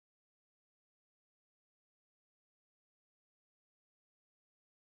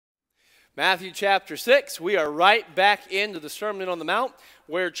Matthew chapter 6, we are right back into the Sermon on the Mount,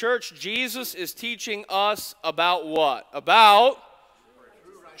 where, church, Jesus is teaching us about what? About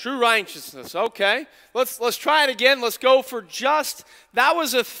true righteousness. Okay, let's try it again. Let's go for that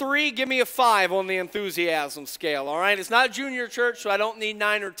was a 3, give me a 5 on the enthusiasm scale, all right? It's not junior church, so I don't need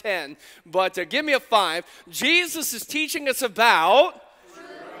 9 or 10, but give me a 5. Jesus is teaching us about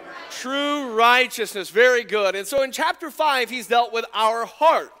true righteousness. Very good. And so in chapter 5, he's dealt with our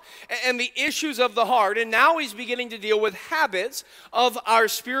heart and the issues of the heart. And now he's beginning to deal with habits of our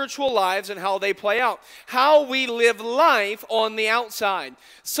spiritual lives and how they play out. How we live life on the outside.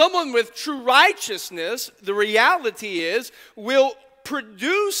 Someone with true righteousness, the reality is, will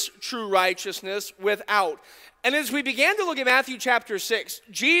produce true righteousness without. And as we began to look at Matthew chapter 6,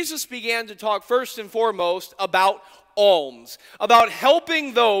 Jesus began to talk first and foremost about alms, about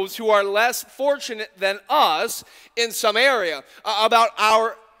helping those who are less fortunate than us in some area, about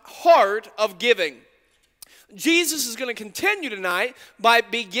our heart of giving. Jesus is going to continue tonight by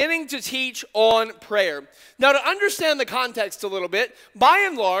beginning to teach on prayer. Now, to understand the context a little bit, by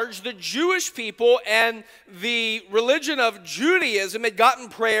and large, the Jewish people and the religion of Judaism had gotten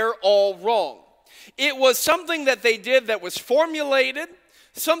prayer all wrong. It was something that they did that was formulated,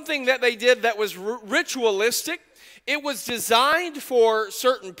 something that they did that was ritualistic. It was designed for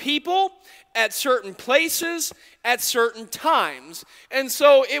certain people, at certain places, at certain times. And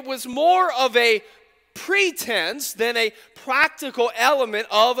so it was more of a pretense than a practical element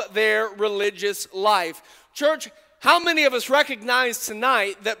of their religious life. Church, how many of us recognize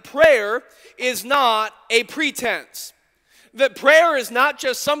tonight that prayer is not a pretense? That prayer is not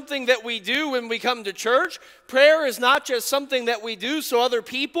just something that we do when we come to church. Prayer is not just something that we do so other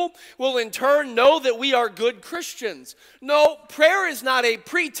people will in turn know that we are good Christians. No, prayer is not a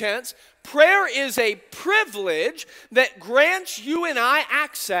pretense. Prayer is a privilege that grants you and I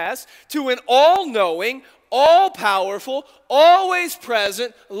access to an all-knowing, all-powerful, always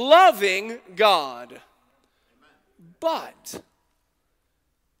present, loving God. But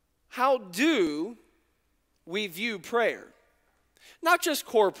how do we view prayer? Not just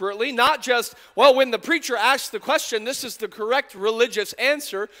corporately, not just, well, when the preacher asks the question, this is the correct religious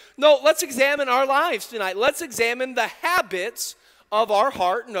answer. No, let's examine our lives tonight. Let's examine the habits of our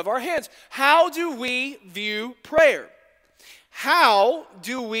heart and of our hands. How do we view prayer? How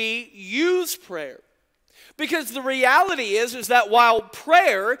do we use prayer? Because the reality is that while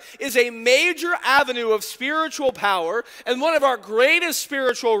prayer is a major avenue of spiritual power and one of our greatest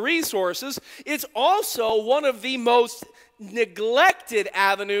spiritual resources, it's also one of the most neglected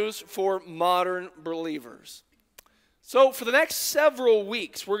avenues for modern believers. So for the next several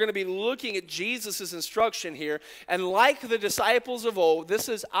weeks, we're going to be looking at Jesus' instruction here. And like the disciples of old, this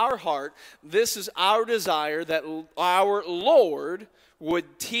is our heart, this is our desire that our Lord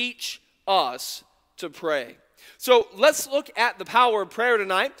would teach us to pray. So let's look at the power of prayer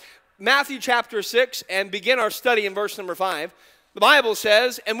tonight. Matthew chapter 6, and begin our study in verse number 5. The Bible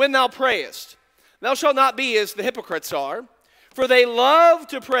says, "And when thou prayest, thou shalt not be as the hypocrites are, for they love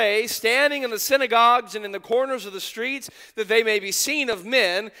to pray, standing in the synagogues and in the corners of the streets, that they may be seen of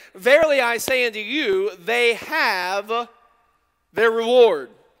men. Verily I say unto you, they have their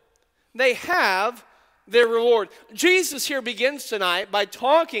reward." They have their reward. Jesus here begins tonight by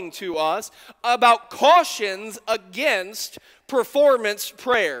talking to us about cautions against performance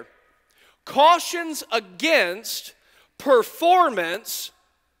prayer. Cautions against performance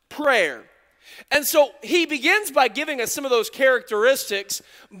prayer. And so he begins by giving us some of those characteristics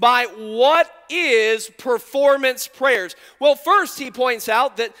by what is performance prayers. Well, first he points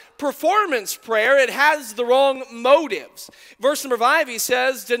out that performance prayer, it has the wrong motives. Verse number 5, he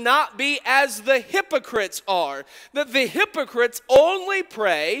says, "Do not be as the hypocrites are." That the hypocrites only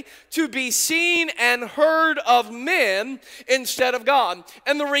pray to be seen and heard of men instead of God.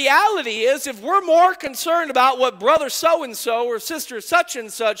 And the reality is, if we're more concerned about what brother so-and-so or sister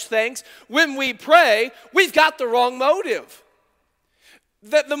such-and-such thinks when we pray, we've got the wrong motive.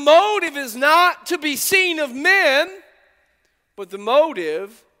 That the motive is not to be seen of men, but the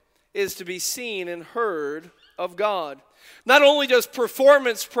motive is to be seen and heard of God. Not only does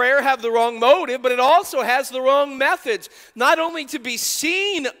performance prayer have the wrong motive, but it also has the wrong methods. Not only to be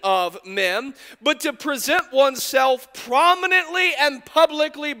seen of men, but to present oneself prominently and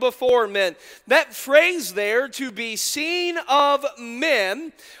publicly before men. That phrase there, to be seen of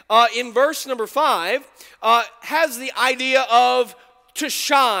men, in verse number 5, has the idea of to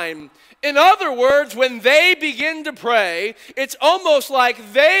shine. In other words, when they begin to pray, it's almost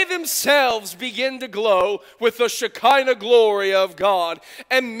like they themselves begin to glow with the Shekinah glory of God.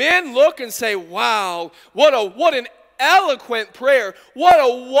 And men look and say, wow, what an eloquent prayer. What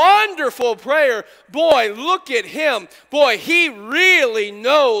a wonderful prayer. Boy, look at him. Boy, he really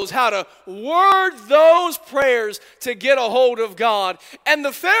knows how to word those prayers to get a hold of God. And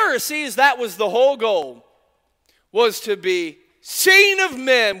the Pharisees, that was the whole goal, was to be seen of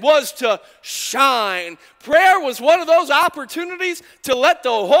men, was to shine. Prayer was one of those opportunities to let the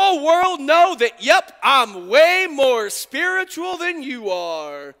whole world know that, yep, I'm way more spiritual than you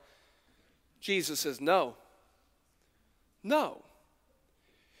are. Jesus says, no. No.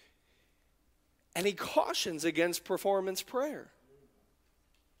 And he cautions against performance prayer.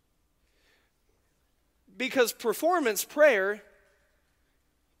 Because performance prayer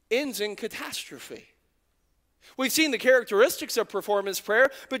ends in catastrophe. We've seen the characteristics of performance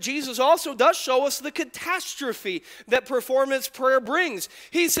prayer, but Jesus also does show us the catastrophe that performance prayer brings.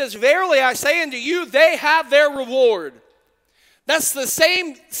 He says, verily I say unto you, they have their reward. That's the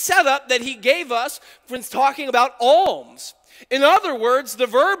same setup that he gave us when talking about alms. In other words, the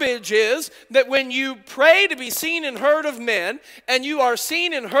verbiage is that when you pray to be seen and heard of men, and you are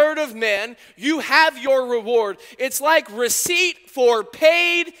seen and heard of men, you have your reward. It's like receipt for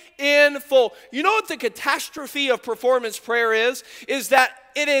paid in full. You know what the catastrophe of performance prayer is? Is that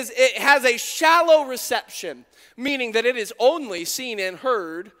it has a shallow reception, meaning that it is only seen and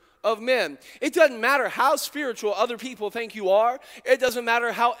heard of men. It doesn't matter how spiritual other people think you are. It doesn't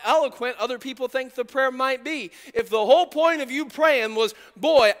matter how eloquent other people think the prayer might be. If the whole point of you praying was,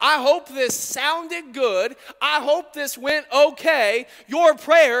 boy, I hope this sounded good, I hope this went okay, your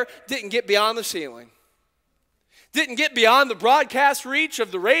prayer didn't get beyond the ceiling. Didn't get beyond the broadcast reach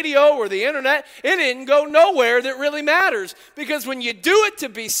of the radio or the internet. It didn't go nowhere that really matters. Because when you do it to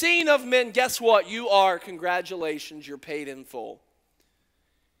be seen of men, guess what? You are, congratulations, you're paid in full.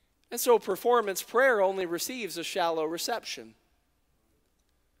 And so performance prayer only receives a shallow reception.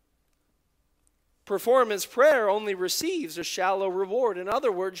 Performance prayer only receives a shallow reward. In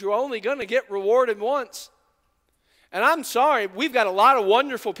other words, you're only going to get rewarded once. And I'm sorry, we've got a lot of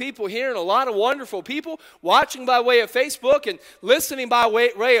wonderful people here and a lot of wonderful people watching by way of Facebook and listening by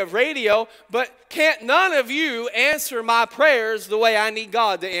way of radio, but can't none of you answer my prayers the way I need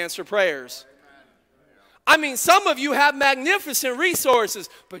God to answer prayers. I mean, some of you have magnificent resources,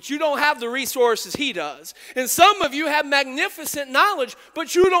 but you don't have the resources he does. And some of you have magnificent knowledge,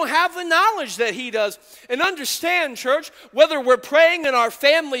 but you don't have the knowledge that he does. And understand, church, whether we're praying in our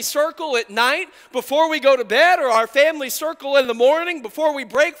family circle at night before we go to bed, or our family circle in the morning before we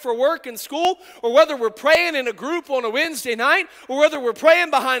break for work and school, or whether we're praying in a group on a Wednesday night, or whether we're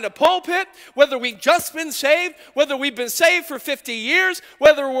praying behind a pulpit, whether we've just been saved, whether we've been saved for 50 years,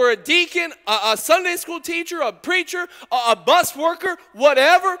 whether we're a deacon, a Sunday school teacher, a preacher, a bus worker,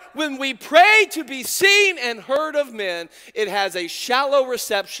 whatever, when we pray to be seen and heard of men, it has a shallow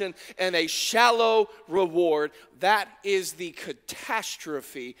reception and a shallow reward. That is the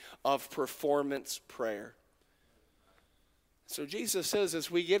catastrophe of performance prayer. So Jesus says, as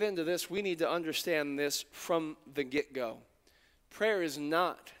we get into this, we need to understand this from the get-go. Prayer is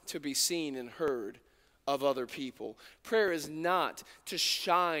not to be seen and heard of other people. Prayer is not to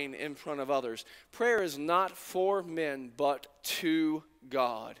shine in front of others. Prayer is not for men, but to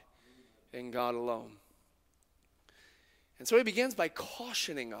God and God alone. And so he begins by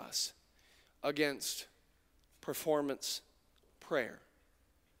cautioning us against performance prayer.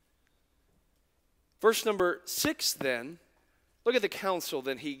 Verse number 6 then, look at the counsel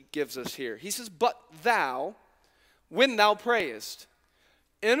that he gives us here. He says, but thou, when thou prayest,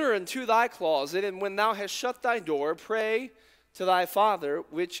 enter into thy closet, and when thou hast shut thy door, pray to thy Father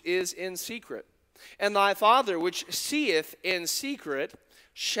which is in secret. And thy Father which seeth in secret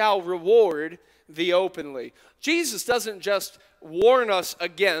shall reward thee openly. Jesus doesn't just warn us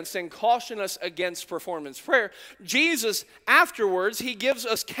against and caution us against performance prayer. Jesus, afterwards, he gives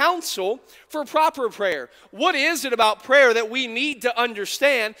us counsel for proper prayer. What is it about prayer that we need to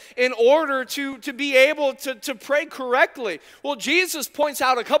understand in order to be able to pray correctly? Well, Jesus points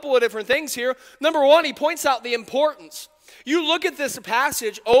out a couple of different things here. Number one, he points out the importance. You look at this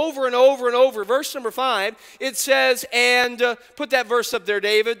passage over and over and over. Verse number 5, it says, and put that verse up there,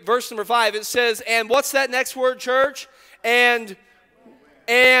 David. Verse number 5, it says, and what's that next word, church? And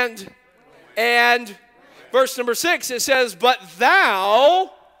verse number 6, it says, but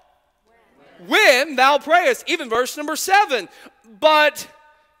thou, when thou prayest. Even verse number 7, but,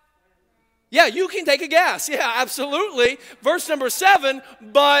 yeah, you can take a guess. Yeah, absolutely. Verse number 7,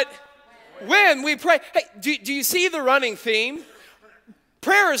 but when we pray. Hey, do you see the running theme?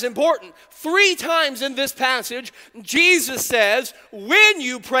 Prayer is important. 3 times in this passage, Jesus says, when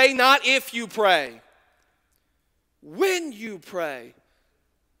you pray, not if you pray. When you pray.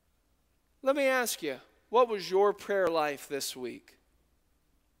 Let me ask you, what was your prayer life this week?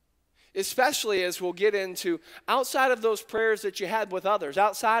 Especially as we'll get into outside of those prayers that you had with others,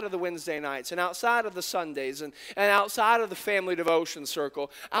 outside of the Wednesday nights and outside of the Sundays and outside of the family devotion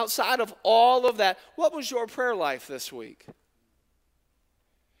circle, outside of all of that, what was your prayer life this week?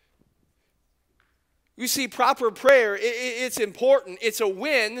 You see, proper prayer, it's important. It's a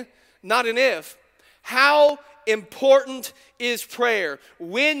when, not an if. How important is prayer?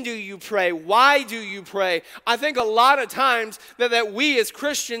 When do you pray? Why do you pray? I think a lot of times that we as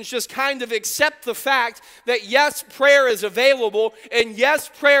Christians just kind of accept the fact that yes, prayer is available, and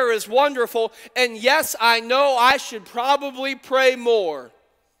yes, prayer is wonderful, and yes, I know I should probably pray more.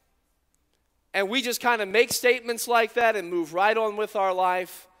 And we just kind of make statements like that and move right on with our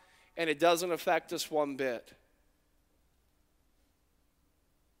life, and it doesn't affect us one bit.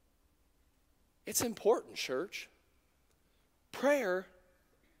 It's important, church. Prayer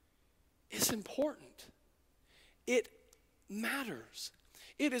is important. It matters.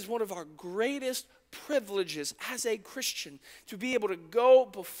 It is one of our greatest privileges as a Christian to be able to go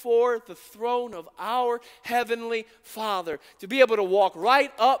before the throne of our Heavenly Father, to be able to walk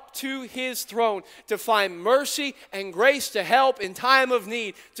right up to His throne, to find mercy and grace to help in time of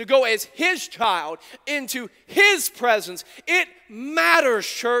need, to go as His child into His presence. It matters,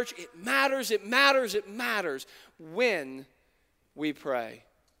 church. It matters, it matters, it matters when we pray.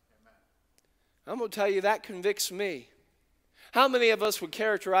 I'm going to tell you, that convicts me. How many of us would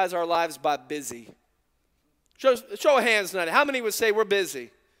characterize our lives by busy? Show of hands tonight. How many would say we're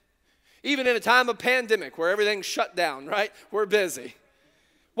busy? Even in a time of pandemic where everything's shut down, right? We're busy.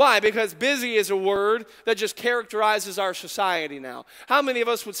 Why? Because busy is a word that just characterizes our society now. How many of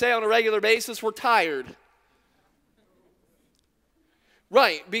us would say on a regular basis we're tired?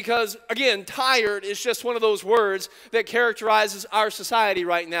 Right, because again, tired is just one of those words that characterizes our society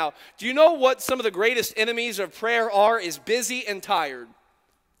right now. Do you know what some of the greatest enemies of prayer are? Is busy and tired.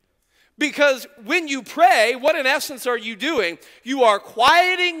 Because when you pray, what in essence are you doing? You are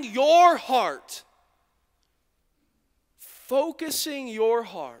quieting your heart, focusing your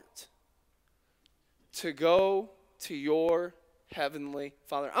heart to go to your Heavenly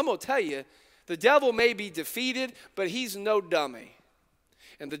Father. I'm going to tell you, the devil may be defeated, but he's no dummy.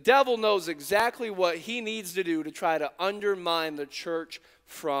 And the devil knows exactly what he needs to do to try to undermine the church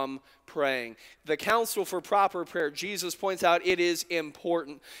from praying. The counsel for proper prayer, Jesus points out it is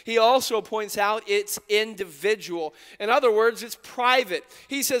important. He also points out it's individual. In other words, it's private.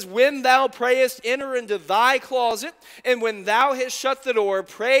 He says, when thou prayest, enter into thy closet, and when thou hast shut the door,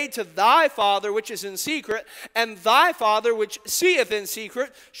 pray to thy Father which is in secret, and thy Father which seeth in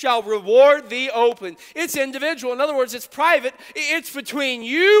secret shall reward thee open. It's individual. In other words, it's private. It's between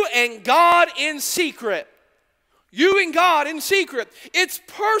you and God in secret. You and God in secret. It's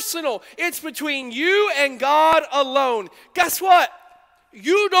personal. It's between you and God alone. Guess what?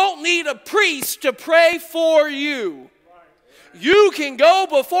 You don't need a priest to pray for you. You can go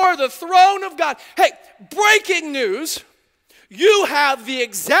before the throne of God. Hey, breaking news. You have the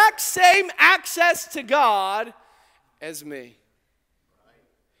exact same access to God as me.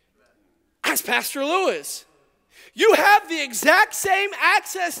 As Pastor Lewis. You have the exact same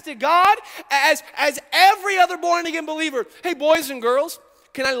access to God as every other born-again believer. Hey, boys and girls,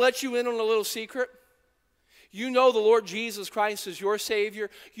 can I let you in on a little secret? You know the Lord Jesus Christ is your Savior.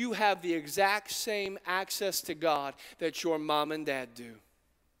 You have the exact same access to God that your mom and dad do.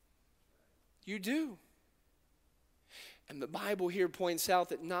 You do. And the Bible here points out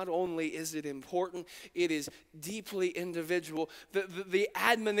that not only is it important, it is deeply individual. The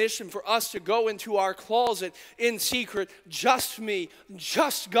admonition for us to go into our closet in secret, just me,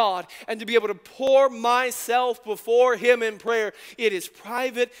 just God, and to be able to pour myself before Him in prayer. It is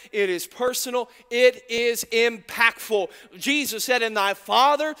private, it is personal, it is impactful. Jesus said, and thy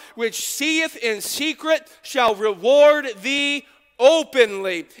Father which seeth in secret shall reward thee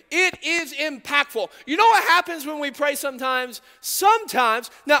openly. It is impactful. You know what happens when we pray sometimes? Sometimes,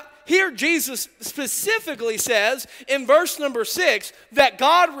 now here Jesus specifically says in verse number 6 that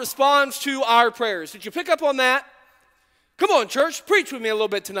God responds to our prayers. Did you pick up on that? Come on, church, preach with me a little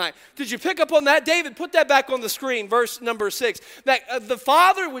bit tonight. Did you pick up on that? David, put that back on the screen, verse number 6. That the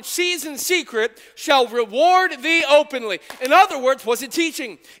Father which sees in secret shall reward thee openly. In other words, what's it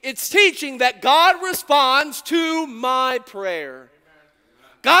teaching? It's teaching that God responds to my prayer.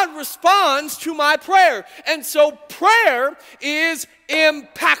 God responds to my prayer. And so prayer is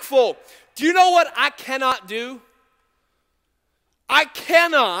impactful. Do you know what I cannot do? I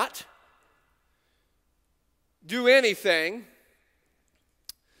cannot do anything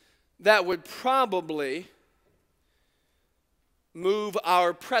that would probably move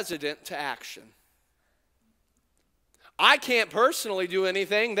our president to action. I can't personally do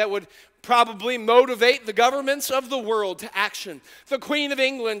anything that would probably motivate the governments of the world to action. The Queen of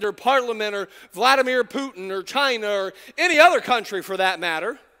England or Parliament or Vladimir Putin or China or any other country for that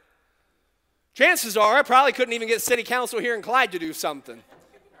matter. Chances are I probably couldn't even get city council here in Clyde to do something.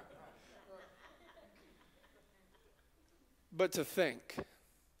 But to think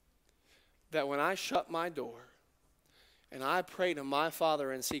that when I shut my door and I pray to my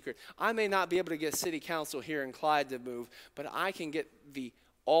Father in secret, I may not be able to get city council here in Clyde to move, but I can get the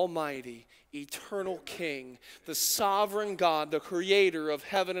Almighty, eternal King, the sovereign God, the creator of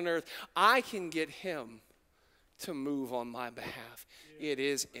heaven and earth. I can get him to move on my behalf. It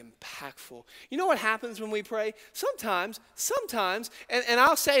is impactful. You know what happens when we pray? Sometimes, and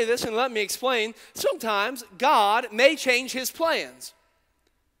I'll say this and let me explain, sometimes God may change his plans.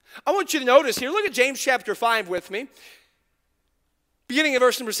 I want you to notice here, look at James chapter 5 with me. Beginning of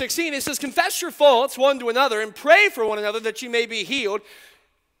verse number 16, it says, confess your faults one to another and pray for one another that you may be healed.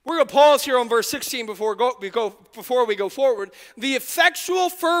 We're going to pause here on verse 16 before we go forward. The effectual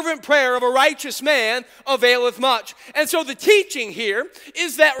fervent prayer of a righteous man availeth much. And so the teaching here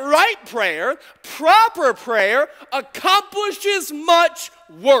is that right prayer, proper prayer, accomplishes much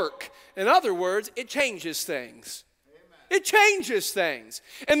work. In other words, it changes things. It changes things.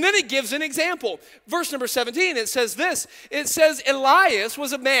 And then it gives an example. Verse number 17, it says this. It says, Elias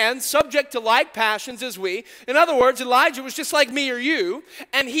was a man subject to like passions as we. In other words, Elijah was just like me or you,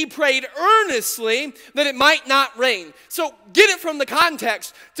 and he prayed earnestly that it might not rain. So get it from the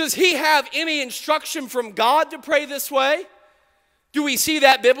context. Does he have any instruction from God to pray this way? Do we see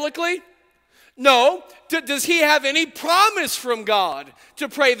that biblically? No. Does he have any promise from God to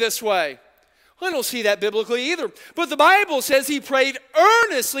pray this way? I don't see that biblically either. But the Bible says he prayed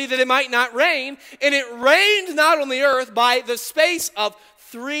earnestly that it might not rain, and it rained not on the earth by the space of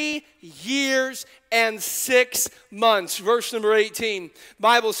 3 years and 6 months. Verse number 18, the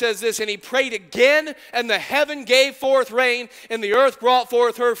Bible says this, and he prayed again, and the heaven gave forth rain, and the earth brought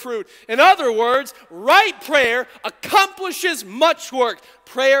forth her fruit. In other words, right prayer accomplishes much work.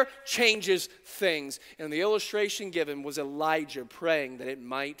 Prayer changes things. And the illustration given was Elijah praying that it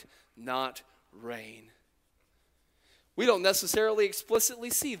might not rain. We don't necessarily explicitly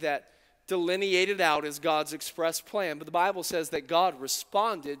see that delineated out as God's express plan, but the Bible says that God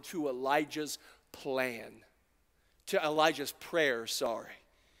responded to Elijah's plan, to Elijah's prayer,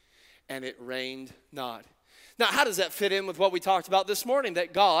 and it rained not. Now, how does that fit in with what we talked about this morning?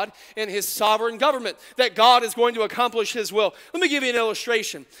 That God, in his sovereign government, that God is going to accomplish his will. Let me give you an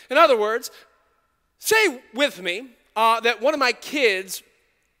illustration. In other words, say with me that one of my kids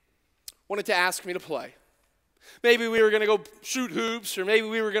wanted to ask me to play. Maybe we were going to go shoot hoops, or maybe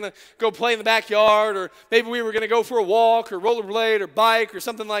we were going to go play in the backyard, or maybe we were going to go for a walk or rollerblade or bike or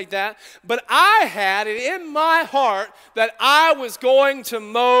something like that. But I had it in my heart that I was going to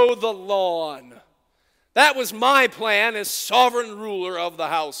mow the lawn. That was my plan as sovereign ruler of the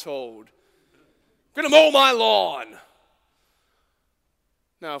household. I'm going to mow my lawn.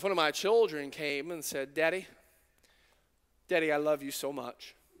 Now, if one of my children came and said, Daddy, I love you so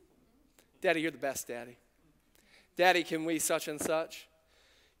much. Daddy, you're the best, Daddy. Daddy, can we such and such?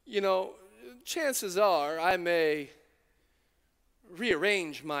 You know, chances are I may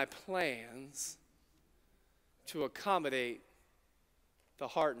rearrange my plans to accommodate the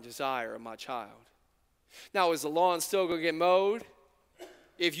heart and desire of my child. Now, is the lawn still going to get mowed?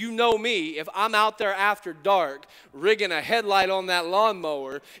 If you know me, if I'm out there after dark rigging a headlight on that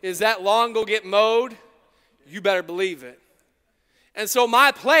lawnmower, is that lawn going to get mowed? You better believe it. And so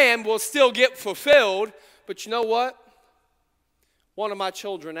my plan will still get fulfilled, but you know what? One of my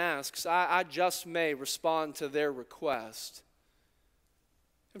children asks, I just may respond to their request.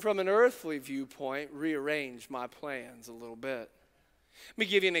 And from an earthly viewpoint, rearrange my plans a little bit. Let me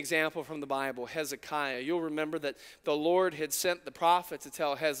give you an example from the Bible, Hezekiah. You'll remember that the Lord had sent the prophet to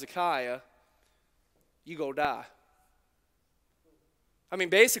tell Hezekiah, you go die. I mean,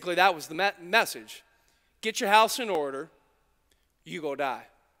 basically that was the message. Get your house in order. You go die.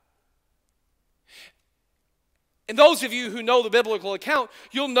 And those of you who know the biblical account,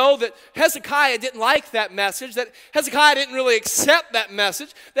 you'll know that Hezekiah didn't like that message, that Hezekiah didn't really accept that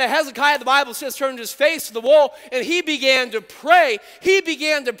message, that Hezekiah, the Bible says, turned his face to the wall, and he began to pray. He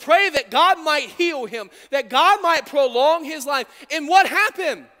began to pray that God might heal him, that God might prolong his life. And what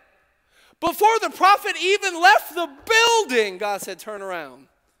happened? Before the prophet even left the building, God said, turn around.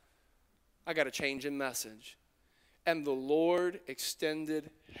 I got a change in message. And the Lord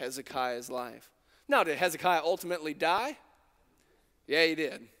extended Hezekiah's life. Now, did Hezekiah ultimately die? Yeah, he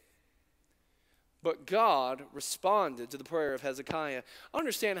did. But God responded to the prayer of Hezekiah.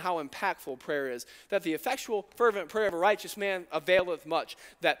 Understand how impactful prayer is. That the effectual, fervent prayer of a righteous man availeth much.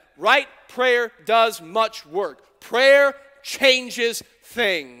 That right prayer does much work. Prayer changes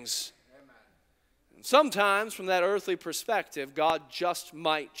things. And sometimes, from that earthly perspective, God just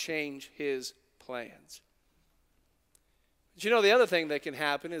might change his plans. But you know, the other thing that can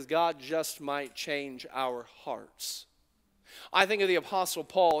happen is God just might change our hearts. I think of the Apostle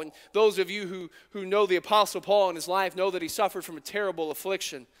Paul, and those of you who know the Apostle Paul in his life know that he suffered from a terrible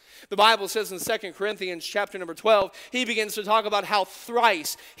affliction. The Bible says in 2 Corinthians chapter number 12, he begins to talk about how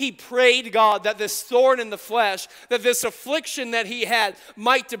thrice he prayed God that this thorn in the flesh, that this affliction that he had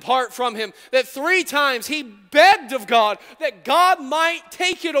might depart from him. That 3 times he begged of God that God might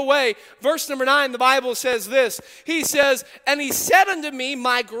take it away. Verse number 9, the Bible says this. He says, "And he said unto me,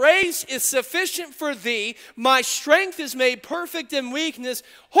 My grace is sufficient for thee. My strength is made perfect in weakness."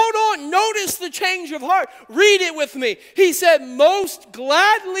 Hold on, notice the change of heart. Read it with me. He said, "Most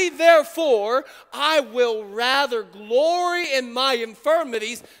gladly therefore I will rather glory in my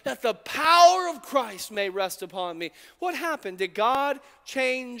infirmities, that the power of Christ may rest upon me." What happened? Did God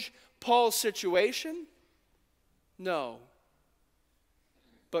change Paul's situation? No.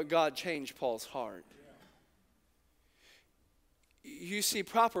 But God changed Paul's heart. You see,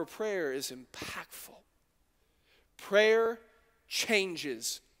 proper prayer is impactful. Prayer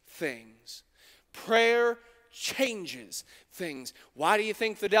changes things. Prayer changes things. Why do you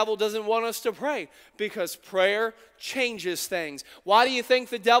think the devil doesn't want us to pray? Because prayer changes things. Why do you think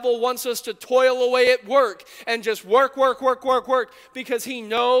the devil wants us to toil away at work and just work? Because he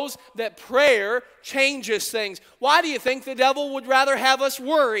knows that prayer changes things. Why do you think the devil would rather have us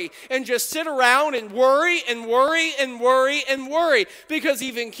worry and just sit around and worry and worry and worry and worry? Because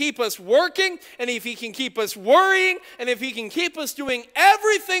he can keep us working, and if he can keep us worrying, and if he can keep us doing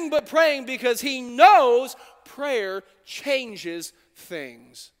everything but praying, because he knows prayer changes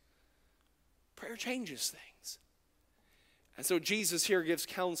things. Prayer changes things. And so Jesus here gives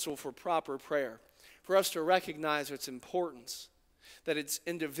counsel for proper prayer, for us to recognize its importance, that it's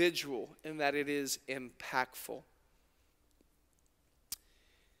individual, and that it is impactful.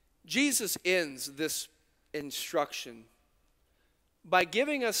 Jesus ends this instruction by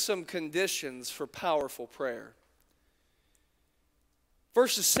giving us some conditions for powerful prayer.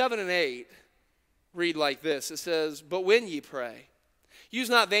 Verses 7 and 8 read like this. It says, "But when ye pray, use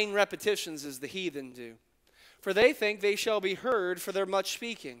not vain repetitions as the heathen do, for they think they shall be heard for their much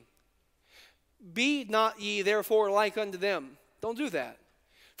speaking. Be not ye therefore like unto them." Don't do that.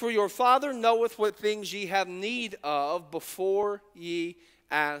 "For your Father knoweth what things ye have need of before ye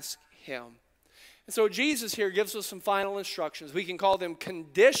ask him." And so Jesus here gives us some final instructions. We can call them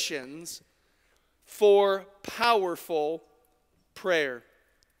conditions for powerful prayer.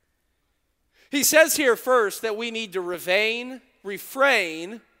 He says here first that we need to refrain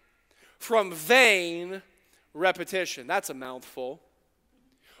from vain repetition. That's a mouthful.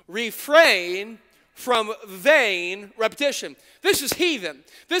 Refrain from vain repetition. This is heathen.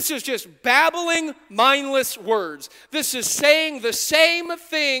 This is just babbling, mindless words. This is saying the same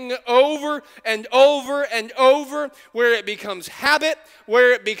thing over and over and over, where it becomes habit,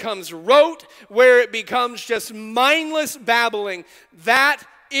 where it becomes rote, where it becomes just mindless babbling. That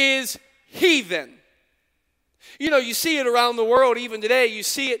is heathen. You know, you see it around the world even today. You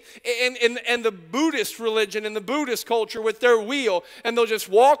see it in the Buddhist religion, in the Buddhist culture with their wheel. And they'll just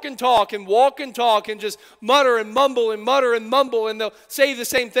walk and talk and just mutter and mumble and mutter and mumble. And they'll say the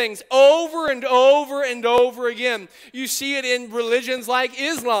same things over and over and over again. You see it in religions like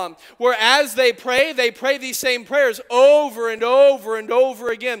Islam, where as they pray these same prayers over and over and over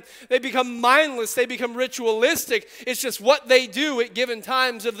again. They become mindless. They become ritualistic. It's just what they do at given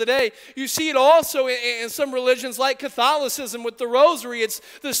times of the day. You see it also in some religions like Catholicism with the rosary. It's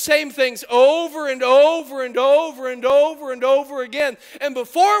the same things over and over and over and over and over again. And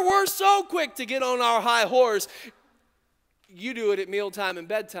before we're so quick to get on our high horse, you do it at mealtime and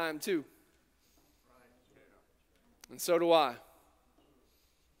bedtime too. And so do I.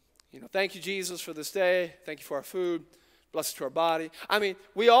 You know, thank you, Jesus, for this day. Thank you for our food. Bless it to our body. I mean,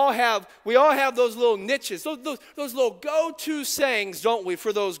 we all have those little niches, those little go-to sayings, don't we,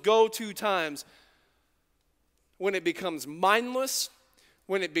 for those go-to times. When it becomes mindless,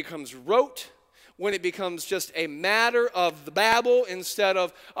 when it becomes rote, when it becomes just a matter of the babble instead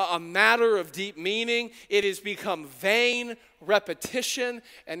of a matter of deep meaning, it has become vain repetition,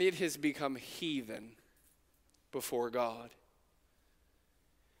 and it has become heathen before God.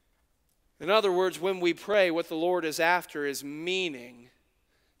 In other words, when we pray, what the Lord is after is meaning,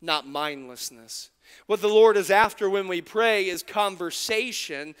 not mindlessness. What the Lord is after when we pray is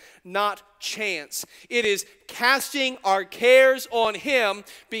conversation, not chance. It is casting our cares on Him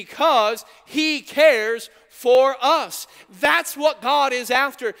because He cares for us. That's what God is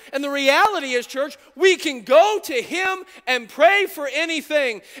after. And the reality is, church, we can go to Him and pray for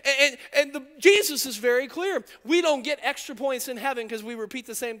anything. Jesus is very clear. We don't get extra points in heaven because we repeat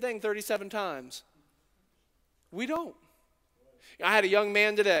the same thing 37 times. We don't. I had a young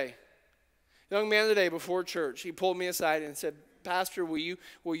man today before church. He pulled me aside and said, Pastor, will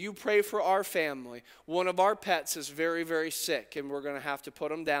you pray for our family? One of our pets is very, very sick, and we're going to have to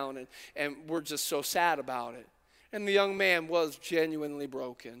put him down, and we're just so sad about it. And the young man was genuinely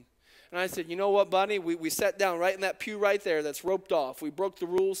broken. And I said, you know what, buddy? We sat down right in that pew right there that's roped off. We broke the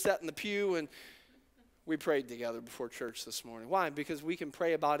rules, sat in the pew, and we prayed together before church this morning. Why? Because we can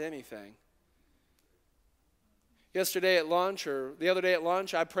pray about anything. Yesterday at lunch, or the other day at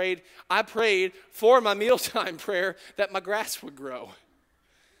lunch, I prayed for my mealtime prayer that my grass would grow.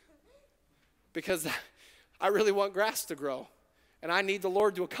 Because I really want grass to grow. And I need the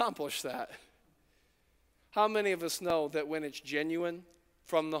Lord to accomplish that. How many of us know that when it's genuine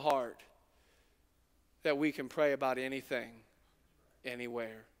from the heart, that we can pray about anything,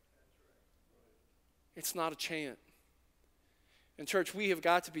 anywhere? It's not a chant. And church, we have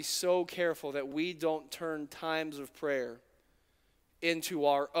got to be so careful that we don't turn times of prayer into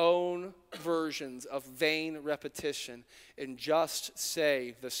our own versions of vain repetition and just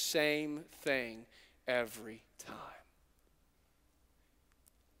say the same thing every time.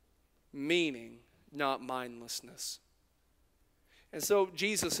 Meaning, not mindlessness. And so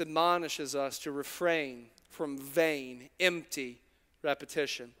Jesus admonishes us to refrain from vain, empty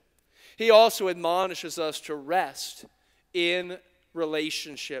repetition. He also admonishes us to rest in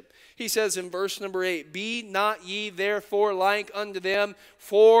relationship. He says in verse number 8, be not ye therefore like unto them,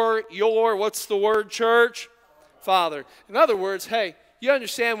 for your, what's the word, church? Father. In other words, hey, you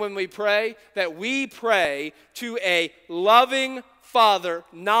understand when we pray that we pray to a loving Father,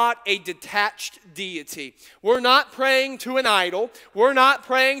 not a detached deity. We're not praying to an idol. We're not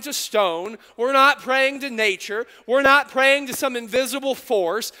praying to stone. We're not praying to nature. We're not praying to some invisible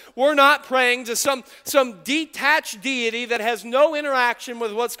force. We're not praying to some detached deity that has no interaction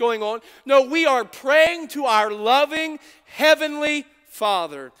with what's going on. No, we are praying to our loving Heavenly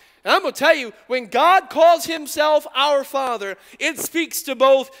Father. And I'm going to tell you, when God calls Himself our Father, it speaks to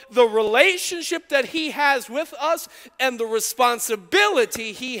both the relationship that He has with us and the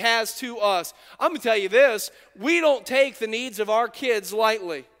responsibility He has to us. I'm going to tell you this, we don't take the needs of our kids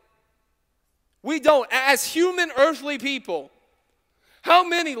lightly. We don't. As human earthly people, how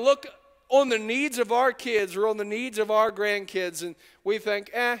many look on the needs of our kids or on the needs of our grandkids and we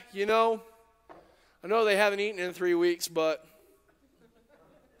think, you know, I know they haven't eaten in 3 weeks, but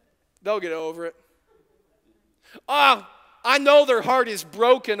they'll get over it. Oh, I know their heart is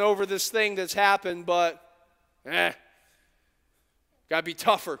broken over this thing that's happened, but gotta be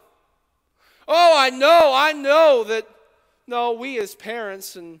tougher. Oh, I know that, no, we as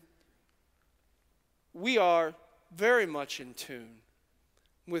parents, and we are very much in tune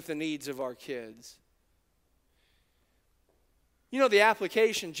with the needs of our kids. You know, the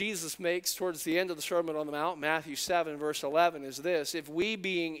application Jesus makes towards the end of the Sermon on the Mount, Matthew 7, verse 11, is this. If we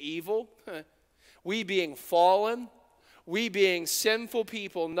being evil, we being fallen, we being sinful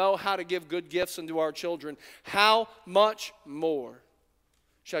people know how to give good gifts unto our children, how much more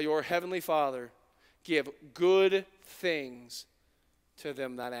shall your Heavenly Father give good things to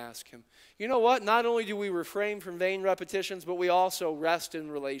them that ask Him? You know what? Not only do we refrain from vain repetitions, but we also rest in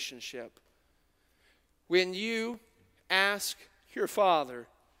relationship. When you ask your Father,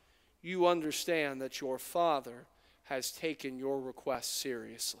 you understand that your Father has taken your request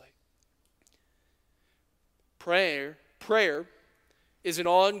seriously. Prayer is an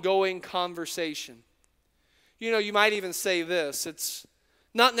ongoing conversation. You know, you might even say this, it's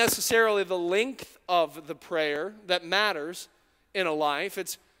not necessarily the length of the prayer that matters in a life.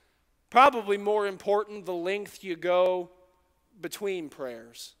 It's probably more important the length you go between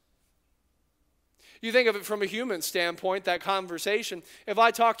prayers. You think of it from a human standpoint, that conversation. If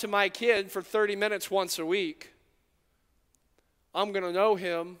I talk to my kid for 30 minutes once a week, I'm going to know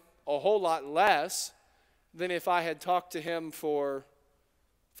him a whole lot less than if I had talked to him for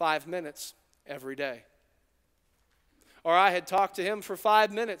 5 minutes every day. Or I had talked to him for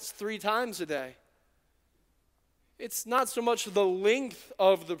 5 minutes 3 times a day. It's not so much the length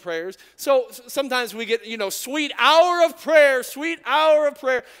of the prayers. So sometimes we get, sweet hour of prayer, sweet hour of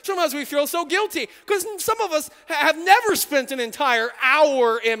prayer. Sometimes we feel so guilty because some of us have never spent an entire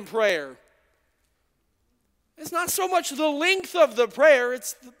hour in prayer. It's not so much the length of the prayer,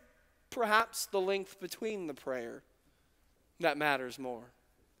 it's perhaps the length between the prayer that matters more.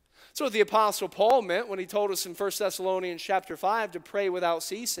 So what the Apostle Paul meant when he told us in 1 Thessalonians chapter 5 to pray without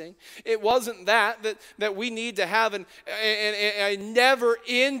ceasing. It wasn't that we need to have a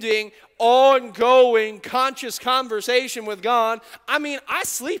never-ending, ongoing, conscious conversation with God. I mean, I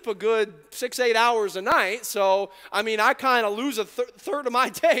sleep a good 6-8 hours a night, so, I mean, I kind of lose a third of my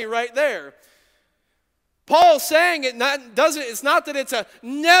day right there. Paul's saying it's not that it's a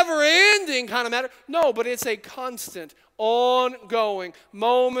never-ending kind of matter. No, but it's a constant, ongoing,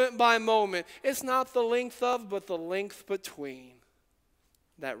 moment by moment. It's not the length of, but the length between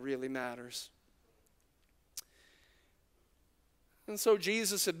that really matters. And so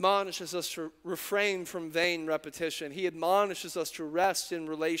Jesus admonishes us to refrain from vain repetition. He admonishes us to rest in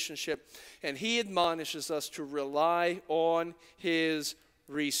relationship. And he admonishes us to rely on his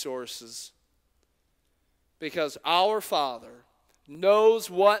resources. Because our Father knows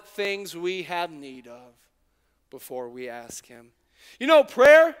what things we have need of before we ask him. You know,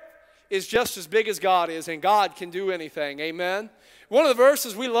 prayer is just as big as God is, and God can do anything. Amen? One of the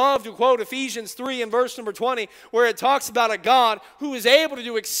verses we love to quote, Ephesians 3 and verse number 20, where it talks about a God who is able to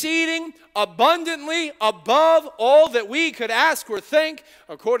do exceeding abundantly above all that we could ask or think,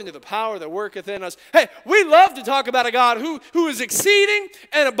 according to the power that worketh in us. Hey, we love to talk about a God who is exceeding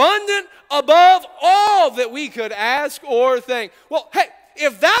and abundant above all that we could ask or think. Well, hey,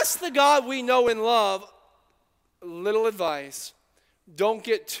 if that's the God we know and love, little advice, don't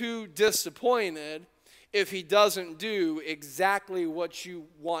get too disappointed if he doesn't do exactly what you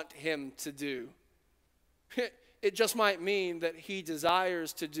want him to do. It just might mean that he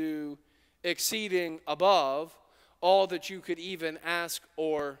desires to do exceeding above all that you could even ask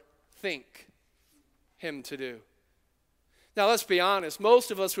or think him to do. Now, let's be honest. Most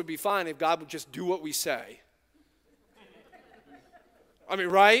of us would be fine if God would just do what we say. I mean,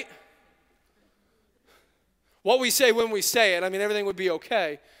 right? What we say when we say it, I mean, everything would be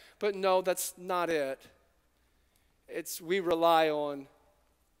okay. But no, that's not it. We rely on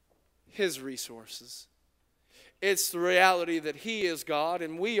his resources. It's the reality that he is God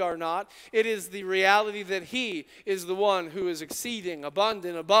and we are not. It is the reality that he is the one who is exceeding,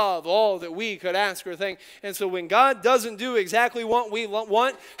 abundant, above all that we could ask or think. And so when God doesn't do exactly what we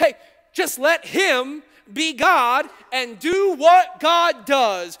want, hey, just let him be God and do what God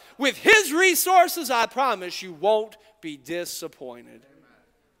does. With his resources, I promise you won't be disappointed.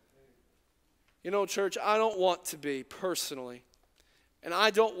 You know, church, I don't want to be personally, and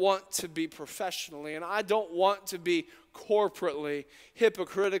I don't want to be professionally, and I don't want to be corporately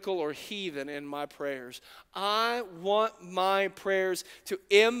hypocritical or heathen in my prayers. I want my prayers to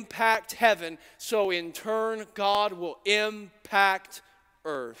impact heaven, so in turn, God will impact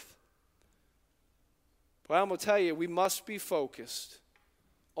earth. But I'm going to tell you, we must be focused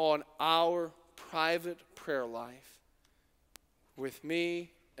on our private prayer life with me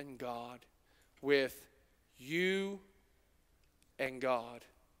and God, with you and God.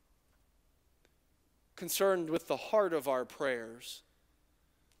 Concerned with the heart of our prayers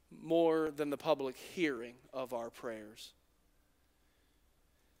more than the public hearing of our prayers.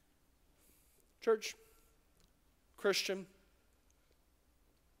 Church, Christian,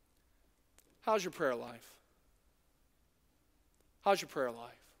 how's your prayer life? How's your prayer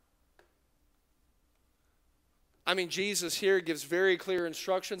life? I mean, Jesus here gives very clear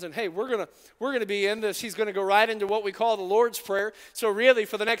instructions, and hey, we're gonna be in this. He's gonna go right into what we call the Lord's Prayer. So really,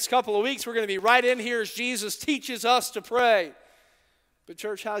 for the next couple of weeks, we're gonna be right in here as Jesus teaches us to pray. But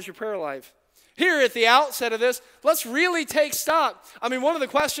church, how's your prayer life? Here at the outset of this, let's really take stock. I mean, one of the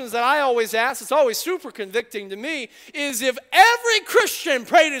questions that I always ask, it's always super convicting to me, is if every Christian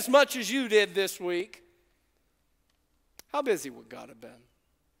prayed as much as you did this week, how busy would God have been?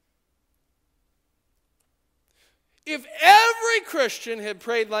 If every Christian had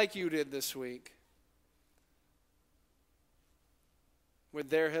prayed like you did this week, would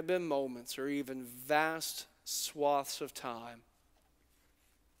there have been moments or even vast swaths of time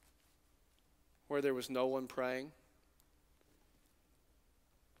where there was no one praying?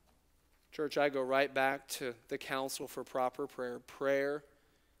 Church, I go right back to the counsel for proper prayer. Prayer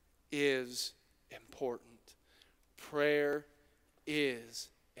is important. Prayer is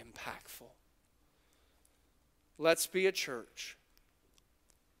impactful. Let's be a church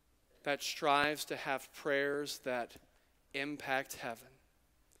that strives to have prayers that impact heaven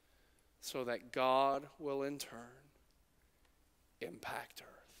so that God will in turn impact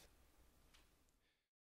earth.